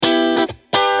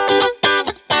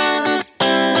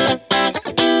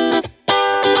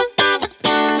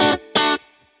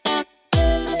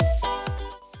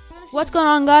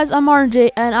on, guys? I'm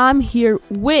RJ, and I'm here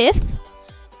with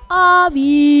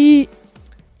Abby.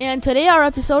 And today our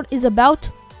episode is about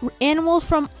animals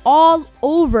from all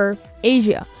over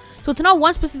Asia. So it's not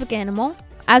one specific animal,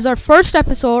 as our first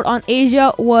episode on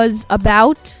Asia was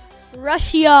about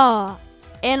Russia,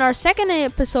 and our second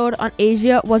episode on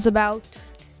Asia was about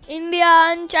India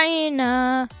and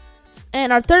China.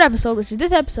 And our third episode, which is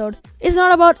this episode, is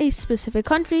not about a specific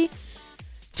country,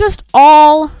 just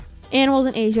all animals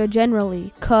in Asia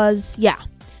generally,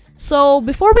 So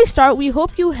before we start, we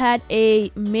hope you had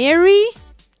a Merry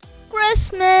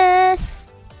Christmas.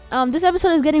 This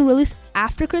episode is getting released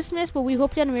after Christmas, but we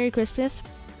hope you had a Merry Christmas.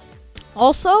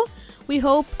 Also, we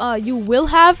hope you will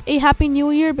have a Happy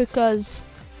New Year, because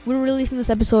we're releasing this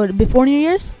episode before New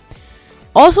Year's.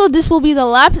 Also, this will be the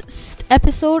last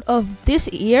episode of this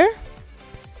year.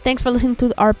 Thanks for listening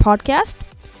to our podcast.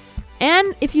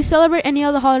 And if you celebrate any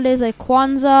other holidays like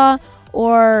Kwanzaa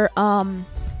or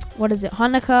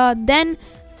Hanukkah, then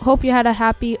hope you had a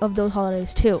happy of those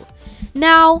holidays too.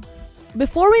 Now,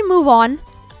 before we move on,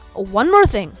 one more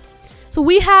thing. So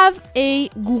we have a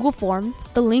Google form.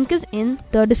 The link is in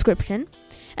the description.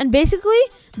 And basically,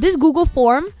 this Google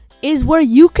form is where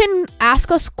you can ask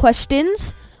us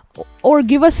questions or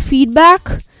give us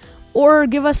feedback or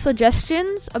give us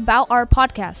suggestions about our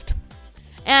podcast.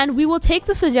 And we will take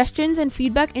the suggestions and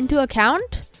feedback into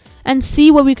account and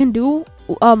see what we can do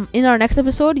in our next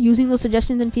episode using those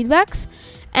suggestions and feedbacks.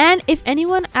 And if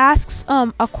anyone asks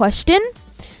a question,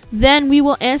 then we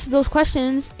will answer those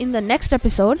questions in the next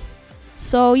episode.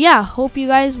 So yeah, hope you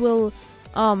guys will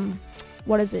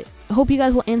hope you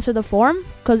guys will answer the form,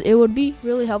 because it would be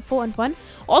really helpful and fun.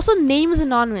 Also, name is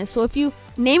anonymous, so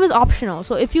name is optional.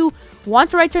 So if you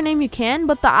want to write your name, you can,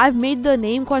 but I've made the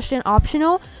name question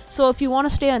optional. So if you want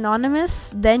to stay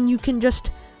anonymous, then you can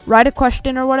just write a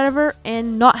question or whatever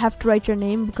and not have to write your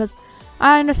name, because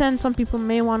I understand some people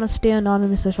may want to stay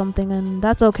anonymous or something, and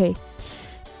that's okay.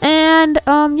 And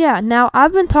now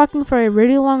I've been talking for a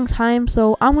really long time,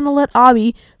 so I'm gonna let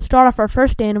Abby start off our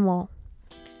first animal.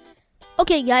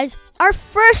 Okay, guys, our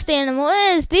first animal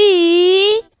is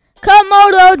the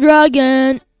Komodo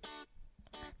dragon.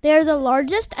 They are the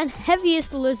largest and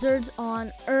heaviest lizards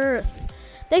on Earth.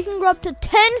 They can grow up to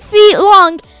 10 feet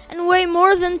long and weigh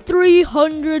more than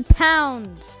 300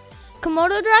 pounds.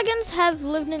 Komodo dragons have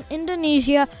lived in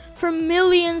Indonesia for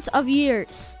millions of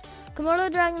years.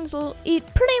 Komodo dragons will eat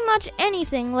pretty much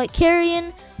anything, like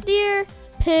carrion, deer,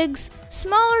 pigs,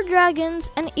 smaller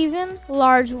dragons, and even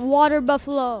large water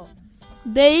buffalo.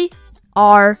 They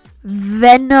are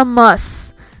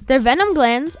venomous. Their venom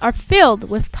glands are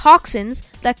filled with toxins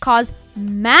that cause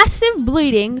massive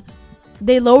bleeding.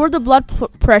 They lower the blood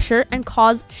pressure and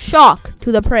cause shock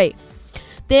to the prey.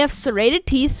 They have serrated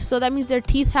teeth, so that means their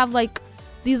teeth have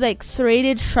these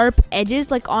serrated sharp edges,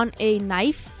 like on a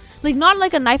knife. Like not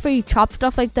like a knife where you chop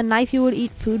stuff, like the knife you would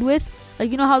eat food with.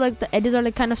 Like, you know how the edges are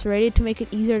kind of serrated to make it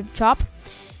easier to chop.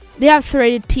 They have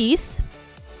serrated teeth,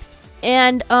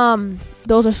 and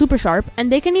those are super sharp,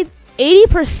 and they can eat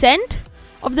 80%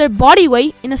 of their body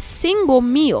weight in a single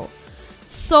meal.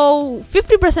 So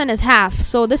 50% is half.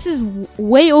 So this is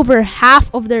way over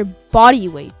half of their body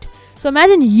weight. So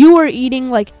imagine you are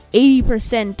eating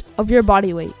 80% of your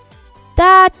body weight.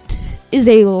 That is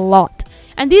a lot.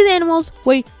 And these animals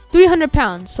weigh 300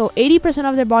 pounds. So 80%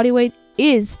 of their body weight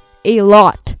is a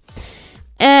lot.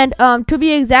 And to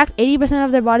be exact, 80%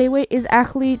 of their body weight is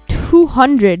actually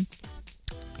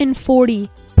 240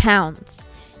 pounds.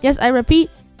 Yes, I repeat,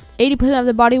 80% of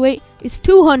the body weight is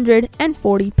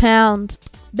 240 pounds.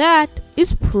 That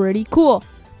is pretty cool.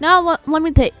 Now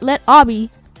let Abby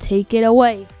take it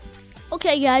away.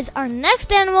 Okay, guys, our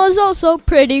next animal is also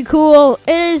pretty cool.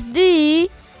 It is the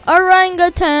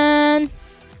orangutan.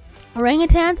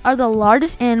 Orangutans are the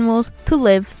largest animals to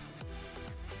live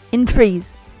in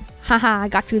trees. Haha, I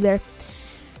got you there.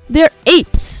 They're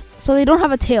apes, so they don't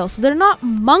have a tail. So they're not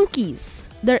monkeys.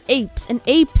 They're apes, and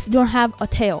apes don't have a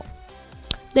tail.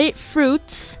 They eat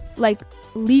fruits like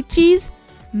lychees,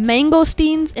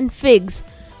 mangosteens, and figs.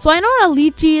 So I know what a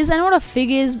lychee is, I know what a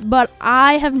fig is, but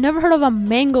I have never heard of a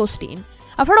mangosteen.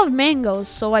 I've heard of mangoes,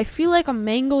 so I feel like a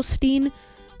mangosteen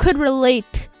could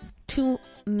relate to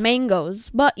mangoes,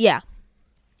 but yeah.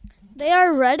 They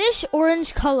are reddish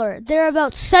orange color. They're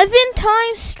about 7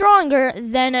 times stronger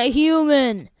than a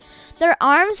human. Their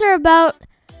arms are about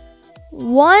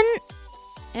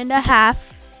 1.5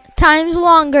 times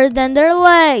longer than their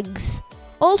legs.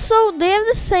 Also, they have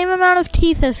the same amount of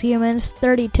teeth as humans,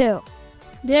 32.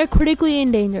 They are critically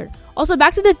endangered. Also,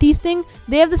 back to the teeth thing,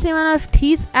 they have the same amount of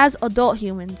teeth as adult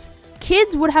humans.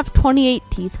 Kids would have 28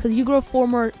 teeth, because you grow 4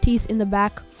 more teeth in the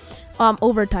back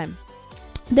over time.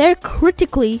 they're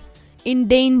critically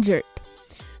endangered.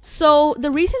 So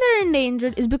the reason they're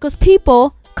endangered is because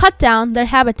people cut down their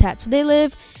habitat. So they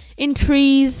live in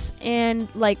trees and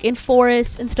like in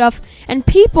forests and stuff, and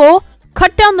people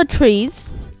cut down the trees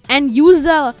and use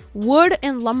the wood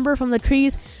and lumber from the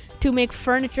trees to make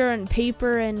furniture and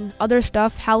paper and other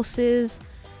stuff, houses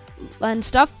and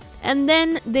stuff. And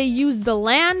then they use the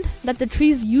land that the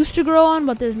trees used to grow on,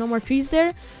 but there's no more trees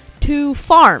there, to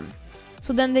farm.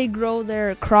 So then they grow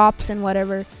their crops and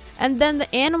whatever. And then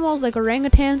the animals like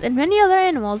orangutans and many other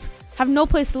animals have no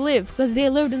place to live because they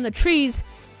lived in the trees,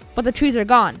 but the trees are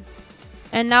gone.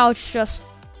 And now it's just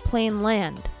plain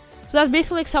land. So that's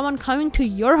basically like someone coming to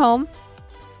your home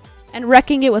and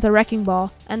wrecking it with a wrecking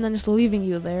ball and then just leaving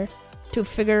you there to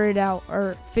figure it out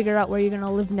or figure out where you're going to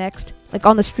live next. Like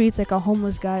on the streets, like a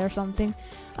homeless guy or something.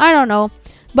 I don't know.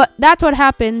 But that's what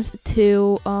happens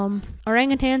to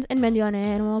orangutans and many other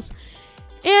animals.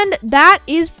 And that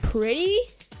is pretty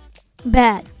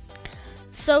bad.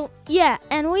 So, yeah,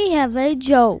 and we have a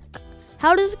joke.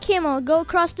 How does a camel go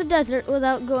across the desert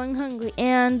without going hungry?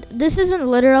 And this isn't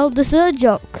literal, this is a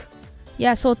joke.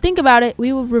 Yeah, so think about it.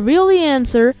 We will reveal the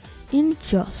answer in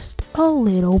just a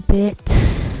little bit.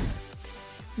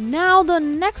 Now the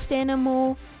next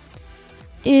animal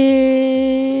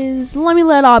is... let me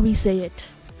let Abby say it.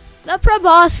 The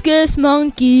proboscis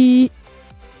monkey.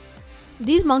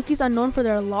 These monkeys are known for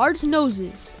their large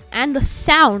noses and the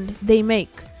sound they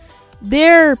make.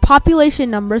 Their population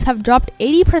numbers have dropped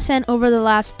 80% over the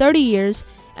last 30 years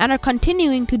and are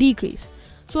continuing to decrease.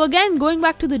 So again, going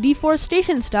back to the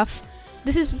deforestation stuff,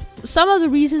 this is some of the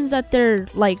reasons that their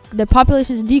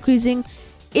population is decreasing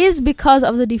is because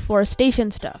of the deforestation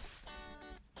stuff.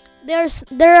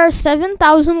 There are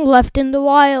 7,000 left in the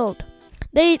wild.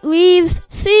 They eat leaves,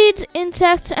 seeds,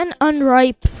 insects, and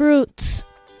unripe fruits.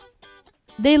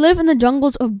 They live in the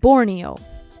jungles of Borneo.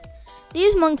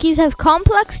 These monkeys have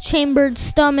complex chambered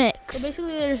stomachs.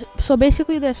 So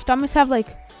basically their stomachs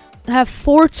have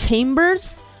 4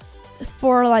 chambers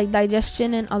for like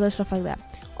digestion and other stuff like that.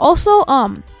 Also,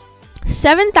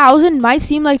 7,000 might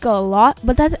seem like a lot,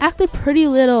 but that's actually pretty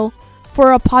little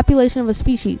for a population of a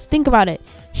species. Think about it.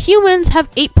 Humans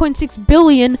have 8.6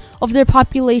 billion of their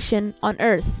population on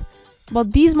Earth,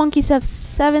 but these monkeys have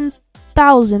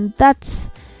 7,000. That's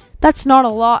not a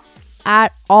lot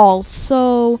at all.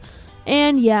 So,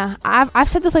 and yeah, I've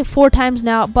said this like 4 times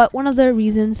now, but one of the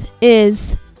reasons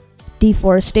is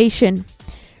deforestation.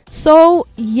 So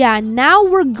yeah, now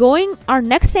our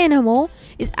next animal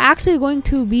is actually going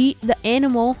to be the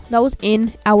animal that was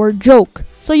in our joke.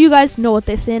 So you guys know what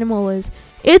this animal is.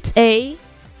 It's a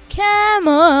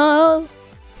camel.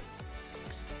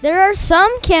 There are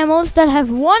some camels that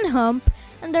have 1 hump,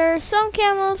 and there are some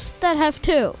camels that have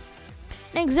 2.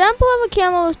 An example of a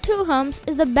camel with 2 humps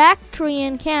is the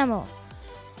Bactrian camel.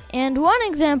 And one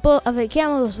example of a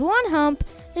camel with 1 hump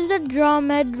is the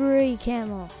dromedary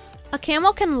camel. A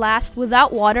camel can last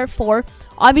without water for,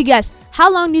 I'll be guess, how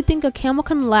long do you think a camel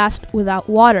can last without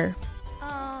water?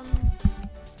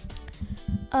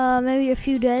 Maybe a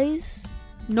few days.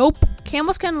 Nope.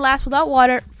 Camels can last without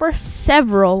water for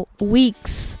several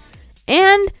weeks.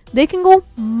 And they can go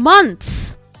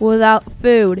months without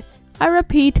food. I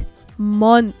repeat,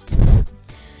 months.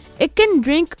 It can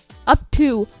drink up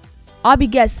to, I'll be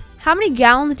guess, how many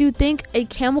gallons do you think a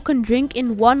camel can drink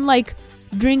in one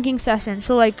drinking session?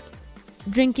 So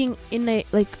drinking in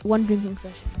one drinking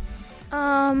session.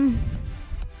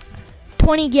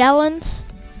 20 gallons.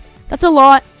 That's a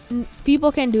lot.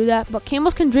 People can do that, but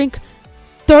camels can drink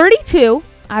 32,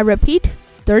 I repeat,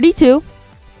 32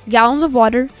 gallons of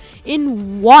water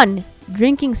in one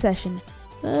drinking session.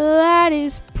 That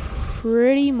is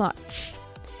pretty much.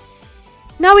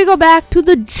 Now we go back to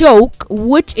the joke,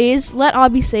 which is, let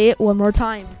Abby say it one more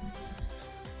time.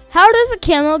 How does a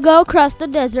camel go across the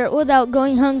desert without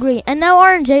going hungry? And now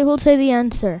RJ will say the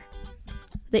answer.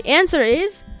 The answer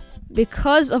is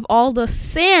because of all the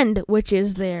sand which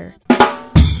is there.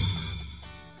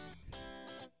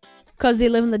 Because they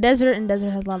live in the desert, and desert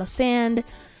has a lot of sand.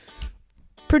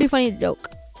 Pretty funny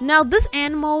joke. Now, this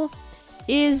animal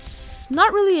is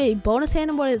not really a bonus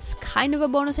animal, but it's kind of a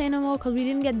bonus animal because we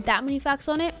didn't get that many facts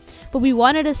on it. But we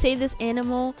wanted to say this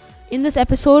animal in this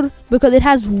episode because it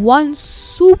has one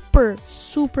super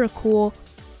cool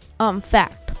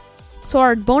fact. So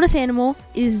our bonus animal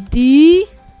is the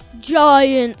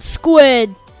giant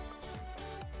squid.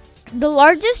 The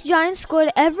largest giant squid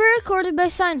ever recorded by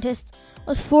scientists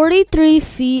was 43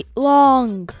 feet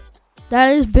long.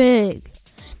 That is big.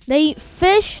 They eat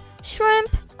fish,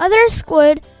 shrimp, other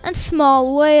squid, and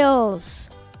small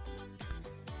whales.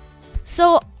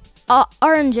 So,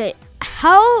 RNJ,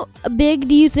 How big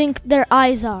do you think their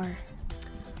eyes are?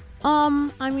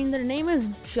 I mean, their name is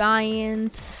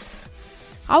giant.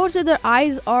 I would say their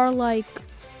eyes are like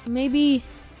maybe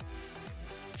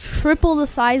triple the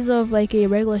size of like a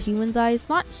regular human's eyes.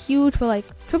 Not huge, but like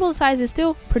triple the size is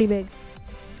still pretty big.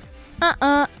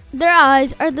 Their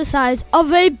eyes are the size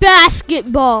of a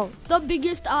basketball. The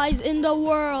biggest eyes in the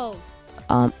world.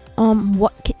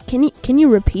 What? Can you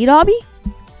repeat, Abby?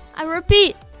 I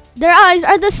repeat, their eyes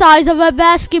are the size of a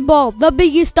basketball. The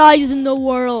biggest eyes in the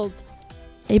world.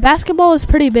 A basketball is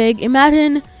pretty big.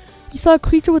 Imagine you saw a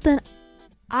creature with an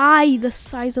eye the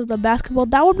size of the basketball.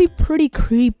 That would be pretty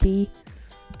creepy.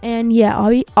 And yeah,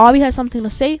 Abby has something to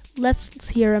say. Let's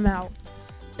hear him out.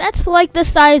 That's like the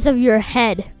size of your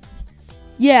head.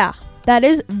 Yeah, that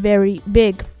is very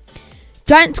big.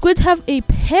 Giant squids have a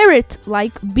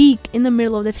parrot-like beak in the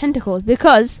middle of their tentacles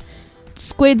because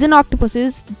squids and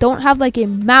octopuses don't have like a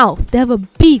mouth. They have a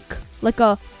beak like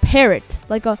a parrot.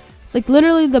 Like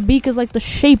literally the beak is like the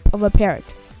shape of a parrot.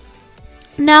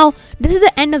 Now, this is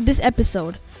the end of this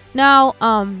episode. Now,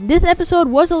 this episode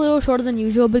was a little shorter than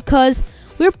usual because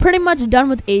we're pretty much done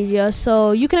with Asia.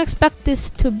 So you can expect this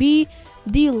to be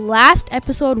the last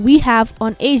episode we have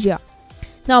on Asia.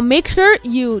 Now, make sure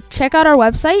you check out our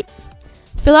website.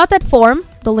 Fill out that form.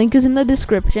 The link is in the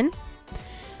description.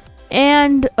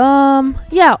 And,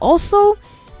 yeah, also,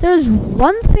 there's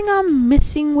one thing I'm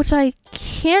missing, which I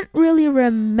can't really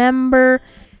remember.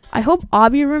 I hope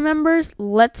Abby remembers.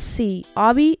 Let's see.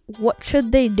 Abby, what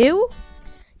should they do?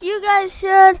 You guys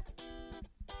should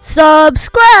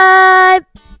subscribe.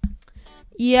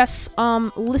 Yes,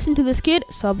 listen to this kid.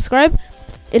 Subscribe.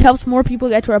 It helps more people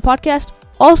get to our podcast.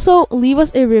 Also, leave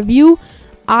us a review.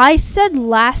 I said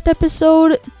last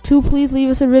episode to please leave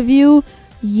us a review,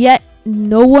 yet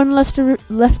no one left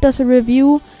us a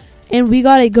review, and we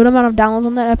got a good amount of downloads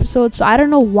on that episode. So I don't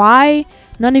know why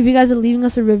none of you guys are leaving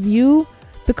us a review,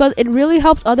 because it really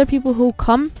helps other people who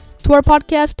come to our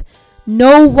podcast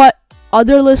know what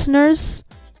other listeners'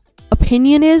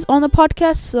 opinion is on the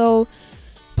podcast. So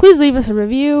please leave us a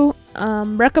review.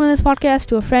 Recommend this podcast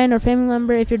to a friend or family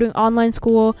member. If you're doing online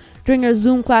school during your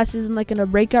Zoom classes and like in a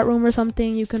breakout room or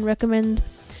something, you can recommend.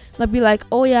 Like, be like,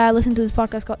 oh yeah, I listened to this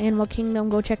podcast called Animal Kingdom.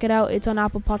 Go check it out. It's on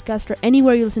Apple Podcast or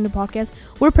anywhere you listen to podcasts.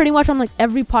 We're pretty much on like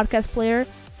every podcast player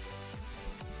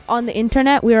on the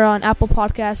internet. We are on Apple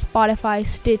Podcasts, Spotify,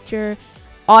 Stitcher,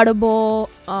 Audible,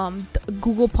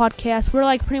 Google Podcasts. We're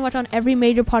like pretty much on every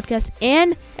major podcast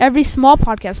and every small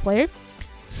podcast player.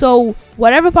 So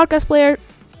whatever podcast player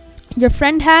your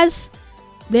friend has,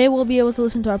 they will be able to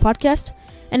listen to our podcast.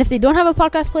 And if they don't have a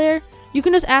podcast player, you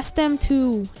can just ask them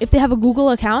to, if they have a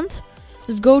Google account,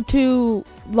 just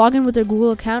log in with their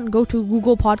Google account, go to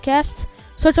Google Podcasts,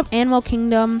 search up Animal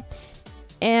Kingdom,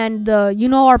 and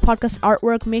our podcast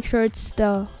artwork, make sure it's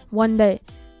the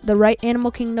right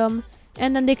Animal Kingdom,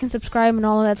 and then they can subscribe and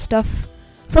all of that stuff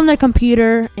from their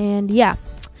computer. And yeah,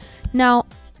 now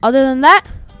other than that,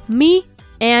 me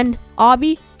and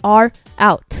Abby are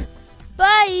out.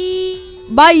 Bye.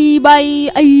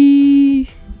 Bye.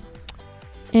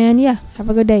 And yeah, have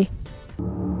a good day.